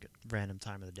thinking like a random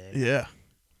time of the day? Yeah.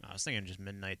 I was thinking just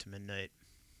midnight to midnight.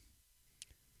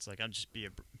 It's like I'd just be a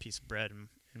piece of bread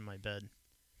in my bed.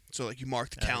 So, like, you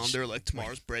mark the Yeah, calendar, just like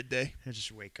tomorrow's bread day. I just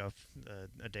wake up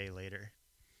a day later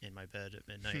in my bed at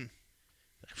midnight.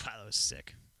 Like, wow, that was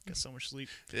sick. Got so much sleep.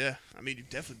 Yeah, I mean, you'd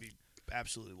definitely be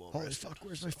absolutely well Holy rested. fuck,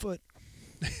 where's my foot?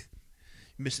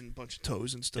 Missing a bunch of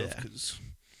toes and stuff Yeah. because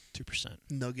 2%.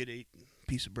 Nugget ate a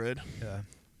piece of bread. Yeah.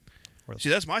 See,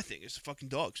 that's my thing. Is fucking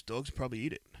dogs. Dogs would probably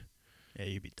eat it. Yeah,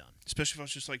 you'd be done. Especially if I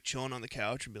was just like chilling on the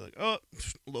couch and be like, oh,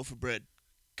 loaf of bread,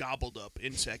 gobbled up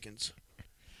in seconds.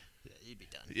 Yeah, you'd be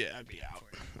done. Yeah, I'd be out.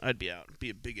 I'd be out. Be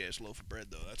a big ass loaf of bread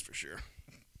though, that's for sure.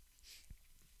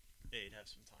 Yeah, you'd have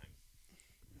some time.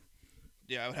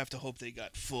 Yeah, I would have to hope they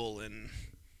got full and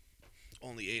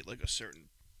only ate like a certain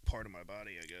part of my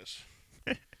body, I guess.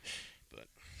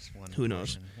 Just one Who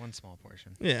knows? portion, one small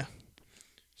portion. Yeah.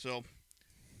 So,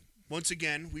 once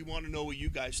again, we want to know what you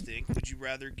guys think. Would you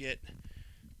rather get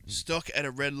stuck at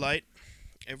a red light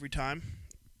every time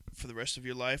for the rest of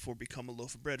your life or become a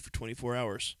loaf of bread for 24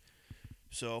 hours?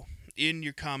 So, in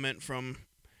your comment from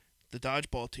the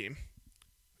dodgeball team,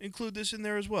 include this in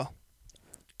there as well.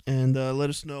 And let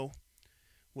us know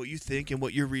what you think and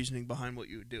what your reasoning behind what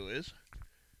you would do is.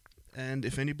 And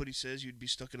if anybody says you'd be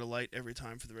stuck at a light every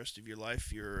time for the rest of your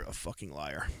life, you're a fucking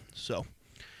liar. So, Or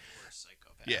a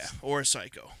psychopath. yeah, or a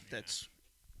psycho. That's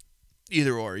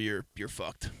either or. You're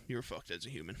fucked. You're fucked as a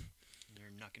human. You're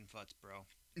knucking futs, bro.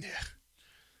 Yeah.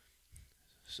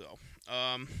 So,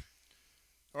 all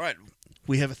right.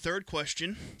 We have a third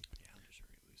question. The Islanders are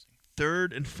already losing.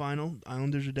 Third and final.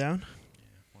 Islanders are down.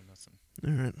 Yeah,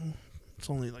 1-0. All right. Well, it's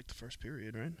only like the first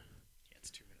period, right? Yeah, it's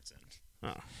 2 minutes in.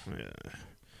 Oh, yeah.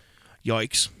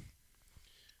 Yikes.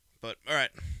 But, all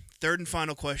right. Third and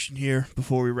final question here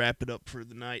before we wrap it up for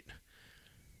the night.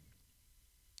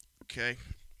 Okay.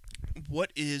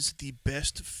 What is the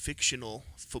best fictional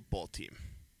football team?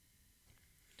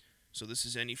 So this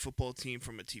is any football team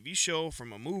from a TV show,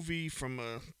 from a movie, from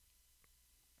a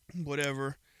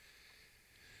whatever.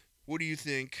 What do you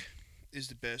think is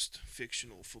the best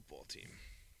fictional football team?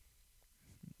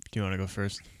 Do you want to go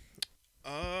first?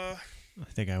 I I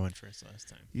think I went first last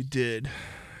time. You did.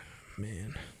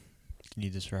 Man. Do you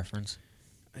need this reference?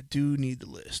 I do need the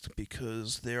list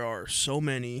because there are so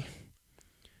many,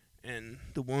 and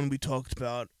the one we talked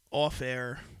about off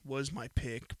air was my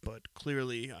pick, but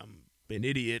clearly I'm an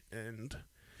idiot, and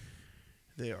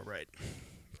they are right.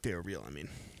 They are real, I mean.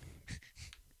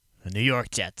 The New York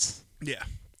Jets. Yeah.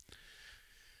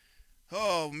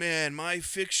 Oh, man, my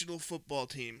fictional football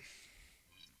team.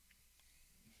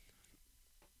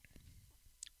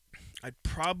 I'd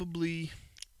probably...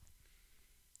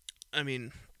 I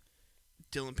mean,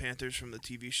 Dylan Panthers from the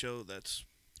TV show, that's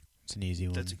It's an easy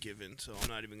one. a given, so I'm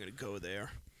not even going to go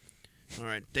there. All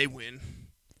right, they win.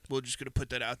 We're just going to put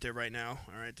that out there right now.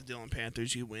 All right, the Dylan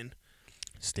Panthers, you win.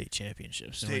 State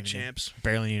championships. State champs.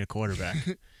 Barely need a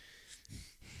quarterback.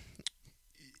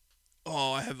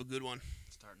 Oh, I have a good one.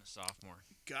 Starting a sophomore.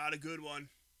 Got a good one.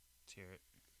 Let's hear it.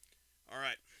 All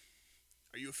right.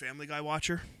 Are you a Family Guy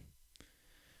watcher?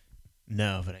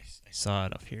 No, but I saw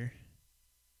it up here.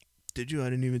 Did you? I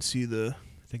didn't even see the...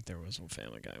 I think there was a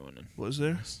Family Guy one. Was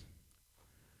there?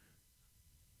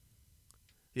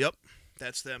 Yep,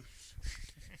 that's them.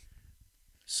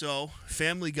 So,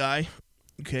 Family Guy.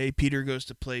 Okay, Peter goes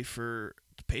to play for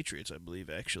the Patriots, I believe,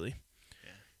 actually. Yeah.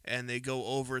 And they go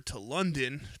over to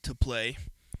London to play.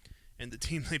 And the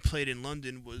team they played in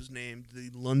London was named the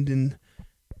London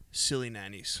Silly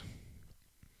Nannies.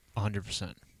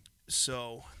 100%.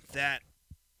 So, that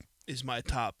is my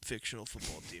top fictional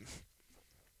football team.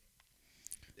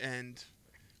 And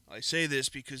I say this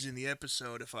because in the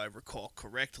episode, if I recall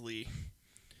correctly,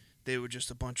 they were just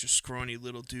a bunch of scrawny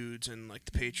little dudes, and like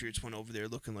the Patriots went over there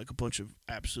looking like a bunch of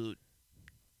absolute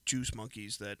juice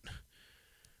monkeys that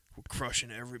were crushing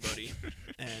everybody.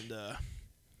 And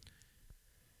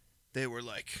they were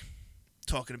like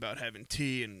talking about having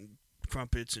tea and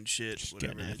crumpets and shit, Just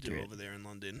whatever getting they after do it. over there in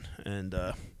London. And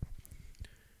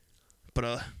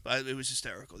but it was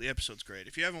hysterical. The episode's great.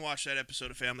 If you haven't watched that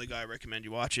episode of Family Guy, I recommend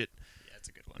you watch it. Yeah, it's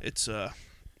a good one. It's a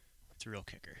real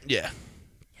kicker. yeah,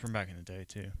 From back in the day,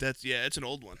 too. it's an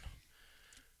old one.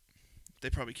 They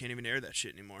probably can't even air that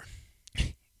shit anymore.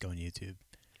 Go on YouTube.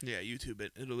 Yeah, YouTube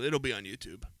it. It'll be on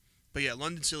YouTube. But yeah,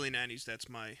 London Silly Nannies, that's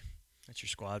my That's your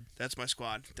squad.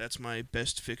 squad. That's my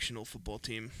best fictional football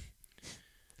team.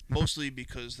 Mostly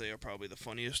because they are probably the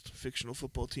funniest fictional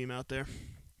football team out there.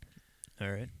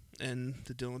 All right. And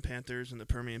the Dylan Panthers and the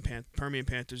Permian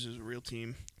Panthers is a real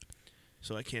team.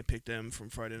 So I can't pick them from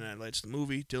Friday Night Lights, the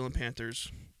movie. Dylan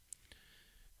Panthers,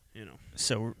 you know.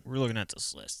 So we're looking at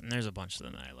this list, and there's a bunch of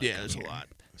them that I like. Yeah, on there's here. a lot.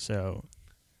 So,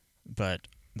 but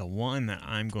the one that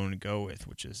I'm going to go with,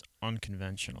 which is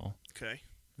unconventional, Okay.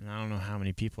 and I don't know how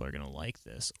many people are going to like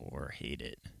this or hate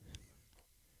it.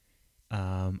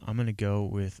 I'm going to go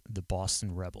with the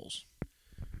Boston Rebels.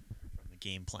 The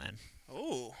game plan.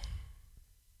 Oh,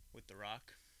 With The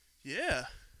Rock. yeah.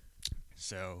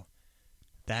 So,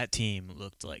 that team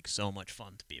looked like so much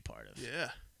fun to be a part of. Yeah.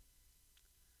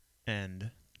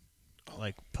 And,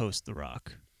 like, post The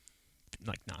Rock,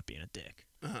 like, not being a dick.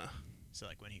 Uh-huh. So,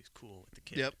 like, when he was cool with the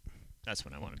kid. Yep. That's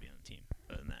when I want to be on the team.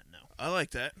 Other than that, no. I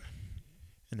like that.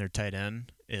 And their tight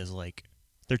end is, like,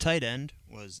 their tight end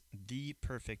was the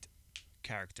perfect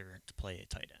character to play a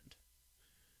tight end,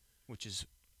 which is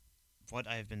what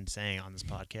I've been saying on this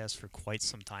podcast for quite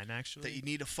some time, actually. That you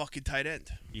need a fucking tight end.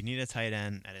 You need a tight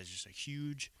end that is just a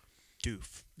huge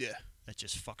doof Yeah. that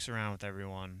just fucks around with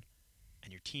everyone,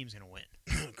 and your team's going to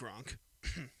win. Gronk.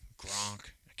 Gronk,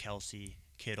 Kelsey,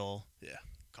 Kittle. Yeah.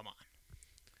 Come on.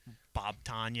 Bob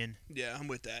Tonyan. Yeah, I'm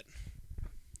with that.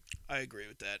 I agree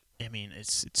with that. I mean,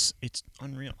 it's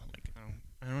unreal. Like,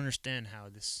 I don't understand how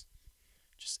this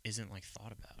just isn't, like,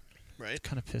 thought about. Right? It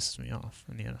kind of pisses me off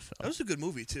in the NFL. That was a good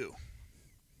movie, too.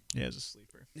 Yeah, it's a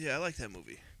sleeper. Yeah, I like that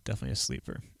movie. Definitely a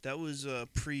sleeper. That was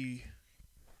pre...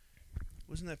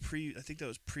 Wasn't that pre... I think that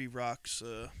was pre-Rock's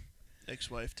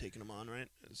ex-wife taking him on, right?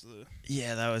 As the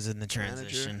Yeah, that was in the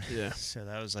transition. manager. Yeah. So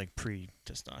that was like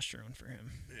pre-testosterone for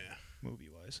him, Yeah.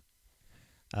 movie-wise.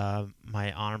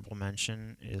 My honorable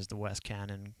mention is the West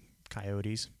Cannon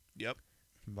Coyotes Yep.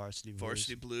 from Varsity Blues.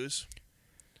 Varsity Blues.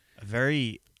 A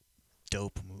very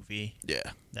dope movie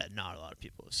Yeah. that not a lot of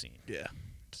people have seen. Yeah.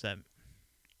 Does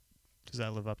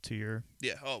that live up to your...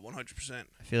 Yeah. Oh, 100%.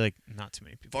 I feel like not too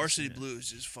many people have Varsity seen it.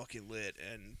 Blues is fucking lit,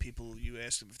 and people, you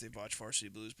ask them if they've watched Varsity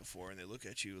Blues before, and they look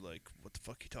at you like, what the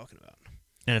fuck are you talking about?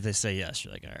 And if they say yes,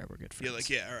 you're like, all right, we're good friends. You're like,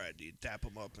 yeah, all right, dude, dap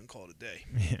them up and call it a day.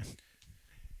 Yeah.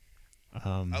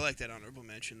 I like that honorable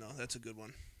mention, though. That's a good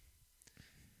one.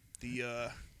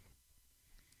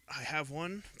 I have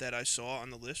one that I saw on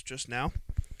the list just now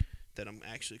that I'm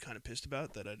actually kind of pissed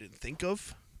about that I didn't think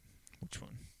of. Which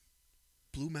one?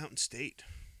 Blue Mountain State.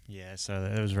 Yeah, so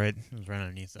it was right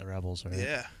underneath the Rebels, right?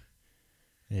 Yeah.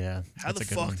 Yeah. How that's the a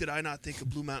good fuck one. did I not think of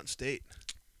Blue Mountain State?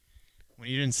 When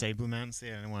you didn't say Blue Mountain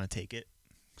State, I didn't want to take it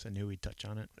because I knew we'd touch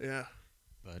on it. Yeah.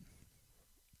 But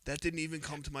that didn't even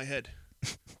come to my head.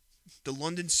 The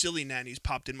London Silly Nannies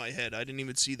popped in my head. I didn't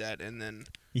even see that, and then...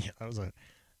 yeah, that was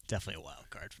definitely a wild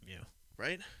card from you.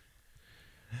 Right?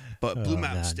 But Blue Oh,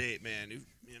 Mountain man. State, man,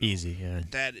 Easy, yeah.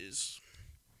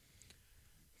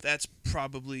 That's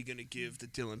probably gonna give the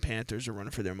Dillon Panthers a run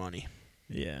for their money.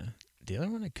 Yeah. The other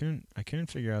one I couldn't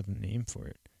figure out the name for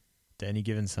it. The Any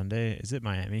Given Sunday, is it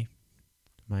Miami?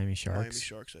 Miami Sharks. Miami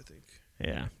Sharks, I think.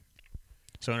 Yeah.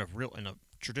 So in a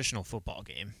traditional football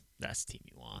game, that's the team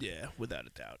you want. Yeah, without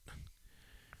a doubt.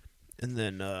 And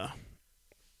then,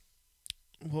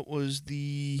 what was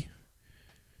the?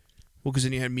 Well, because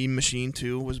then you had Mean Machine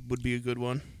too. Would be a good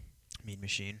one. Mean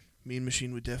Machine. Mean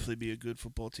Machine would definitely be a good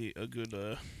football team. A good.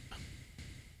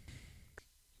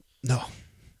 No,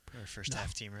 Or first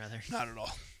half team, rather. not at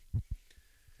all.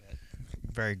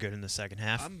 Very good in the second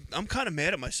half. I'm kind of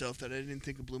mad at myself that I didn't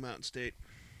think of Blue Mountain State.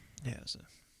 Yeah, it was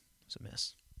a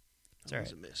miss. It's That all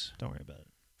was right. a miss. Don't worry about it.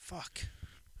 Fuck.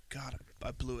 God,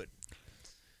 I blew it.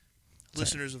 It's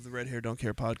Listeners of the Red Hair Don't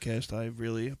Care podcast, I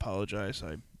really apologize.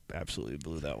 I absolutely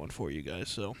blew that one for you guys.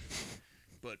 So,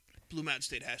 but Blue Mountain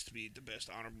State has to be the best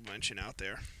honorable mention out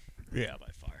there. Yeah, by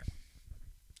far.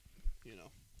 You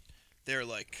know, they're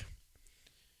like,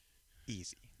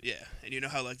 Easy. yeah, and you know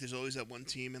how like there's always that one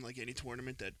team in like any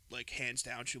tournament that like hands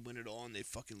down should win it all, and they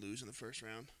fucking lose in the first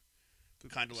round.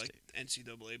 Kind of like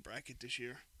NCAA bracket this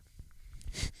year.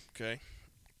 Okay,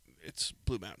 it's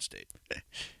Blue Mountain State.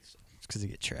 It's because they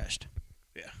get trashed.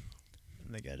 Yeah.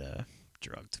 And they get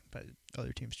drugged by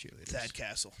other teams' cheerleaders. Thad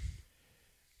Castle.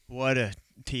 What a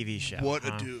TV show. What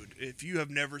huh? a dude. If you have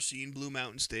never seen Blue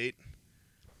Mountain State,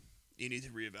 you need to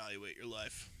reevaluate your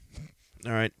life.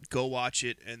 All right, go watch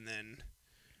it and then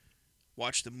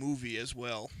watch the movie as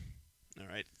well. All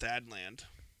right, Thadland.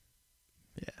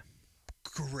 Yeah.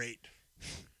 Great.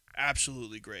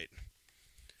 Absolutely great.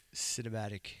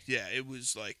 Cinematic. Yeah, it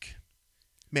was like,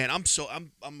 man, I'm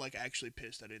like actually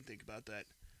pissed I didn't think about that.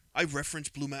 I reference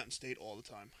Blue Mountain State all the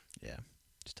time. Yeah.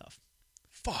 It's tough.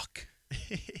 Fuck.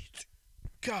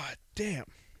 God damn.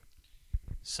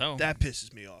 So That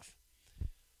pisses me off.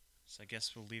 I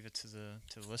guess we'll leave it to the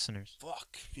listeners.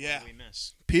 Fuck. Yeah. What did we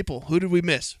miss? People, who did we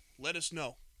miss? Let us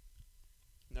know.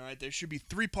 All right, there should be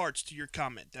 3 parts to your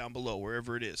comment down below,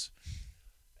 wherever it is.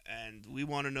 And we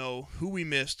want to know who we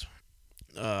missed,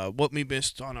 what we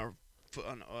missed on our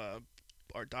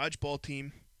dodgeball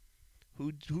team,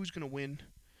 who's going to win,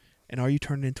 and are you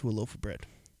turning into a loaf of bread?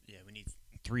 Yeah, we need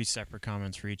 3 separate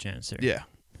comments for each answer. Yeah.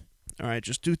 All right,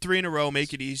 just do 3 in a row,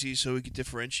 make it easy so we can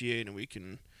differentiate and we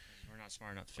can, We're not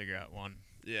smart enough to figure out one.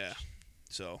 yeah.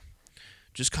 So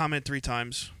just comment 3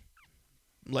 times,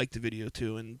 like the video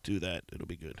too, and do that. It'll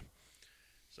be good.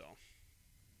 So,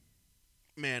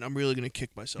 man, I'm really going to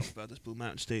kick myself about this Blue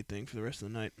Mountain State thing for the rest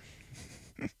of the night.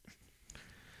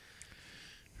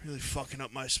 Really fucking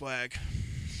up my swag.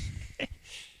 All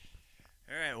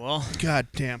right, well, God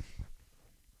damn.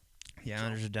 the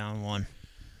Islanders are down 1.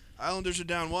 Islanders are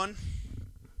down 1.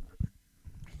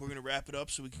 We're going to wrap it up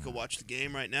so we can go watch the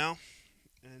game right now.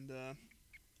 And,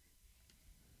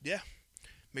 yeah.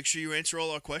 Make sure you answer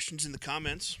all our questions in the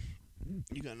comments.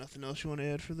 You got nothing else you want to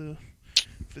add for the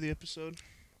episode?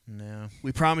 No.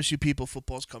 We promise you people,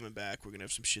 football's coming back. We're going to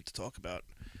have some shit to talk about.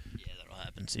 Yeah, that'll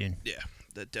happen soon. Yeah,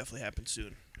 that definitely happens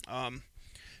soon.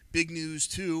 Big news,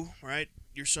 too, right?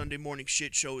 Your Sunday morning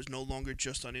shit show is no longer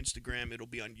just on Instagram. It'll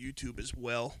be on YouTube as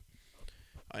well.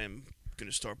 I am going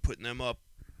to start putting them up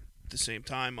at the same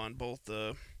time on both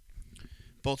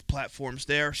platforms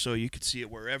there, so you can see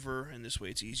it wherever, and this way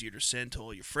it's easier to send to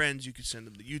all your friends. You can send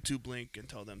them the YouTube link and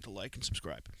tell them to like and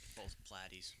subscribe. Both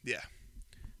platties. Yeah.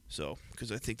 So,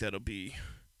 because I think the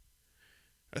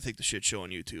shit show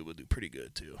on YouTube will do pretty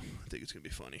good, too. I think it's going to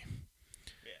be funny.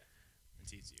 Yeah,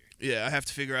 it's easier. Yeah, I have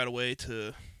to figure out a way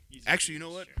to... Actually, you know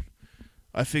what?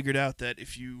 I figured out that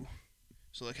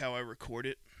so like how I record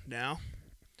it now,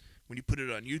 when you put it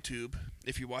on YouTube,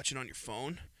 if you watch it on your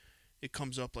phone, it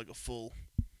comes up like a full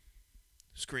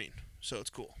screen. So it's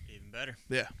cool. Even better.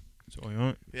 Yeah. That's what we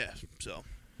want. Yeah, so.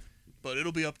 But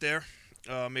it'll be up there.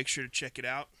 Make sure to check it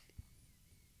out.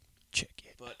 Check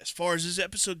it. But as far as this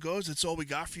episode goes, that's all we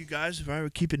got for you guys. If I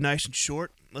would keep it nice and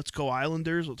short, let's go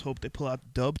Islanders. Let's hope they pull out the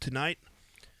dub tonight.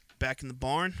 Back in the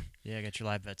barn. Yeah, get your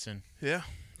live bets in. Yeah,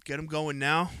 get them going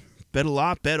now. Bet a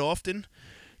lot, bet often.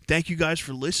 Thank you guys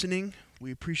for listening.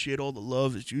 We appreciate all the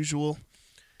love as usual.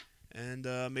 And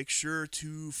make sure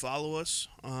to follow us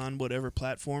on whatever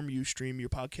platform you stream your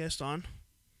podcast on.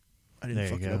 I didn't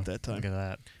fuck it up that time. Look at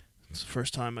that. It's the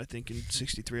first time, I think, in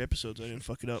 63 episodes I didn't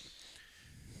fuck it up.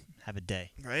 Have a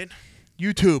day. Right?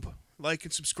 YouTube. Like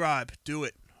and subscribe. Do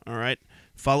it. All right?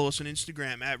 Follow us on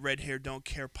Instagram at Red Hair Don't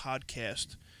Care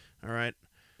Podcast. All right?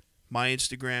 My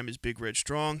Instagram is Big Red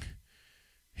Strong.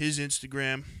 His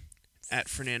Instagram, at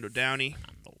Fernando Downey.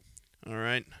 All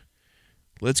right?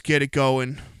 let's get it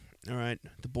going. All right,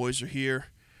 the boys are here,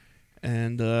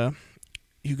 and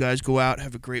you guys go out,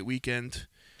 have a great weekend.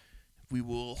 We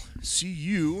will see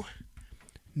you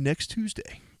next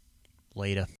Tuesday.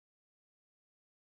 Later.